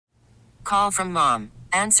call from mom.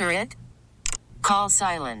 Answer it. Call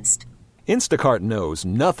silenced. Instacart knows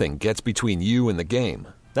nothing gets between you and the game.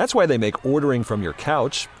 That's why they make ordering from your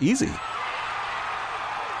couch easy.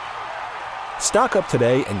 Stock up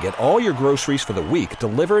today and get all your groceries for the week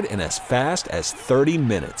delivered in as fast as 30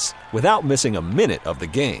 minutes without missing a minute of the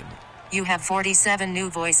game. You have 47 new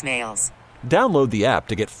voicemails. Download the app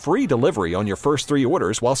to get free delivery on your first 3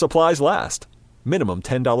 orders while supplies last. Minimum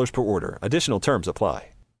 $10 per order. Additional terms apply.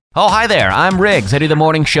 Oh, hi there. I'm Riggs. I do the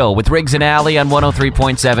morning show with Riggs and Alley on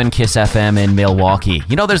 103.7 KISS FM in Milwaukee.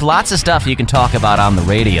 You know, there's lots of stuff you can talk about on the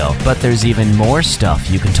radio, but there's even more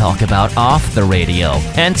stuff you can talk about off the radio.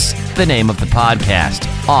 Hence the name of the podcast,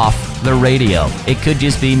 Off the Radio. It could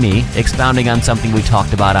just be me expounding on something we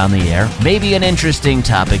talked about on the air, maybe an interesting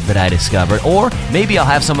topic that I discovered, or maybe I'll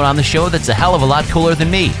have someone on the show that's a hell of a lot cooler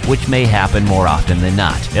than me, which may happen more often than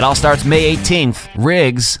not. It all starts May 18th.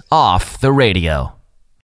 Riggs, Off the Radio.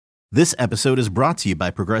 This episode is brought to you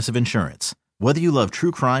by Progressive Insurance. Whether you love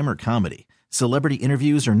true crime or comedy, celebrity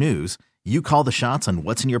interviews or news, you call the shots on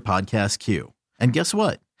what's in your podcast queue. And guess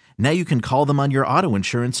what? Now you can call them on your auto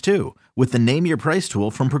insurance too with the Name Your Price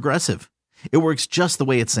tool from Progressive. It works just the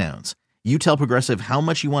way it sounds. You tell Progressive how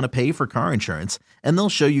much you want to pay for car insurance, and they'll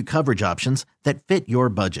show you coverage options that fit your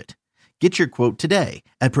budget. Get your quote today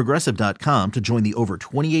at Progressive.com to join the over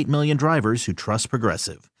 28 million drivers who trust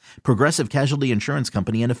Progressive. Progressive Casualty Insurance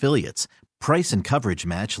Company and Affiliates. Price and coverage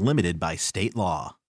match limited by state law.